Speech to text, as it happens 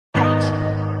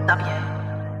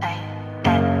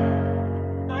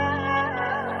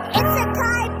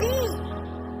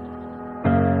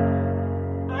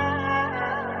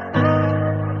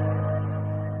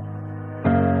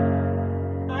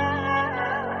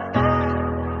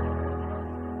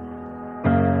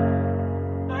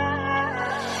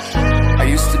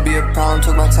problem,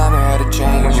 took my time and had to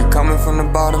change. When you coming from the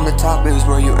bottom, the top is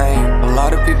where you aim. A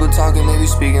lot of people talking, they be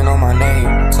speaking on my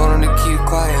name. Told them to keep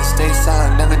quiet, stay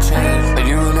silent, never change. But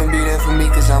you wouldn't be there for me,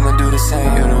 cause I'ma do the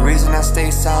same. You're the reason I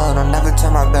stay silent, I never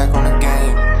turn my back on the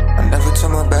game. I never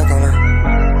turn my back on it.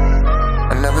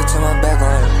 I never turn my back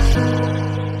on it.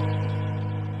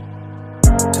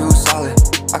 Too solid,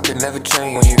 I could never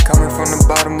change. When you're coming from the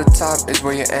bottom, the top is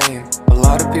where you aim. A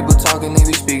lot of people talking, they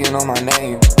be speaking on my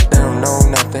name. They don't know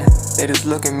nothing, they just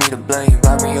look at me to blame.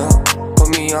 Lock me up, put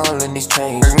me all in these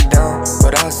chains. Break me down,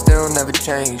 but I still never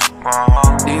change.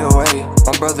 DOA,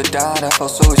 my brother died, I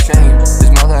felt so ashamed.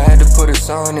 His mother had to put her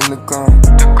son in the ground.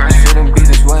 It shouldn't be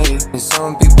this way, and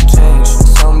some people change,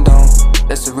 some don't.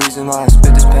 That's the reason why I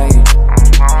spit this pain.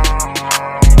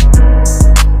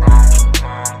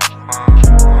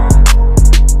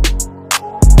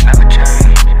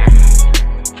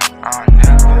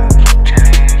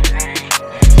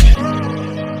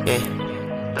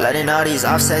 Blood in all these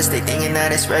offsets, they thinking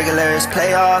that it's regular, it's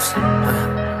playoffs.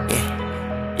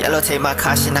 Yellow tape my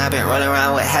caution, I've been rolling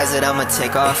around with hazard, I'ma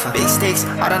take off. Big sticks,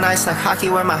 all the nights like hockey,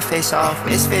 wear my face off.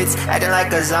 Misfits, acting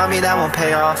like a zombie, that won't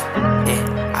pay off.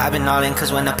 I've been all in,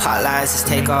 cause when the pot lies, it's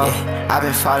take off. I've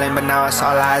been falling, but now it's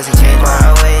all lies, and change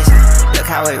my ways. Look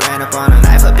how it ran up on a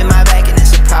knife up in my back, and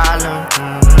it's a problem.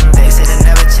 They said it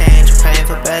never change, praying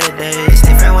for better days. It's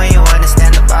different when you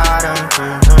understand the bottom.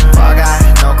 Fall guy,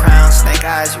 no crown, snake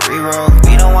eyes, reroll.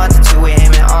 We don't want the two, we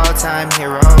aiming all-time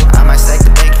hero. I might select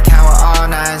the bank account with all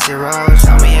 9 zeros.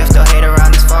 Tell me if they'll hate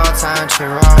around this fall-time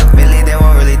churro. Really, they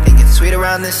won't really think it's sweet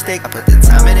around this stick. I put the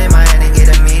timing in my hand and get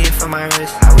a meeting for my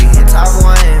wrist. How we hit top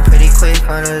 1 pretty quick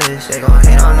on the list. They gon'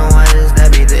 hate on the ones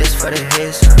that be this for the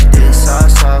hits. This all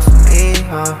soft for me,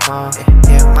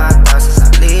 Hear my thoughts as I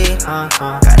leave,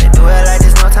 Gotta do it like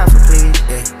there's no time for please,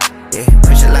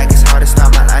 Push it like it's hard to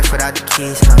start my life without the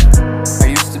keys, I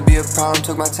used to be a problem,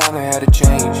 took my time and had to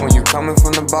change. When you're coming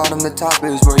from the bottom, the top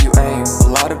is where you aim.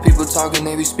 A lot of people talking,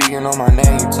 they be speaking on my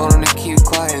name. Told them to keep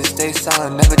quiet, stay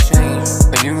silent, never change.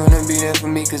 But you gonna be there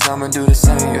for me, cause I'ma do the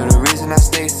same. You're the reason I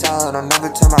stay silent, I never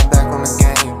turn my back on the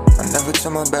game. I never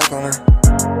turn my back on it.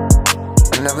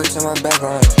 I never turn my back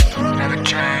on it. Never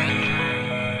change.